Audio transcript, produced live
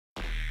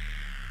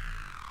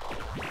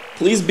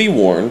Please be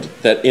warned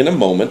that in a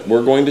moment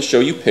we're going to show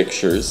you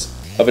pictures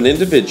of an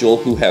individual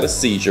who had a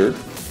seizure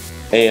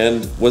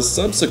and was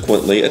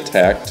subsequently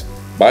attacked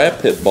by a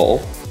pit bull.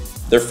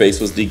 Their face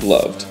was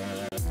degloved.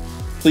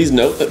 Please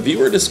note that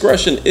viewer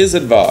discretion is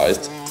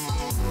advised.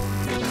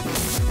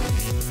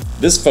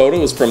 This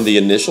photo is from the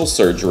initial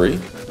surgery.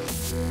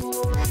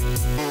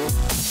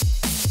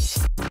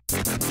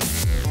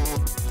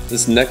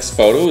 This next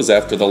photo is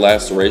after the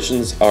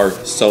lacerations are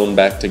sewn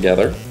back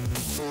together.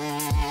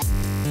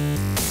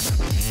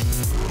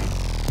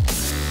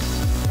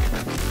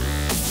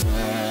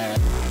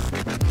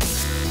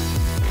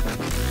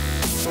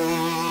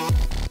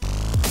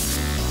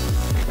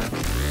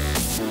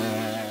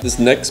 This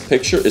next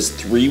picture is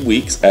 3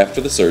 weeks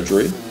after the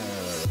surgery.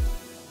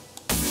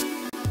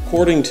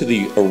 According to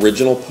the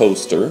original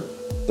poster,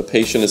 the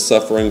patient is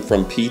suffering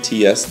from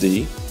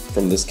PTSD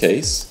from this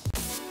case.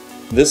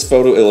 This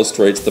photo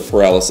illustrates the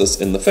paralysis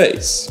in the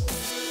face.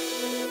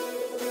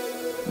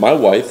 My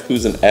wife,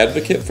 who's an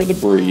advocate for the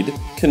breed,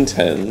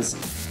 contends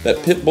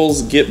that pit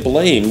bulls get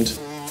blamed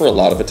for a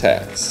lot of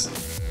attacks.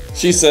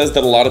 She says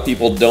that a lot of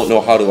people don't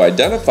know how to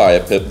identify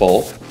a pit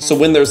bull, so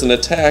when there's an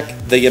attack,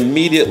 they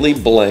immediately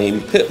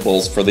blame pit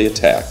bulls for the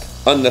attack,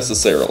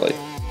 unnecessarily.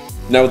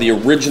 Now, the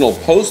original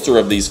poster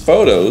of these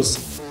photos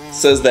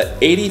says that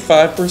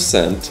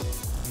 85%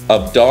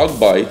 of dog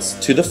bites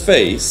to the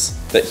face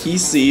that he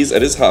sees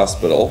at his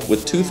hospital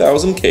with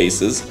 2,000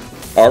 cases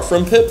are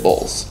from pit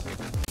bulls.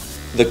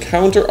 The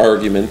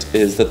counter-argument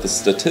is that the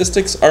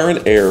statistics are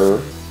in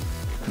error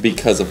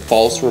because of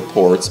false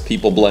reports,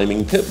 people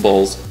blaming pit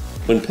bulls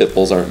when pit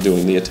bulls aren't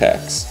doing the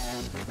attacks.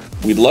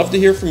 We'd love to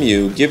hear from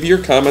you. Give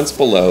your comments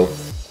below,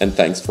 and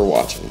thanks for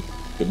watching.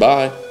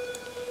 Goodbye.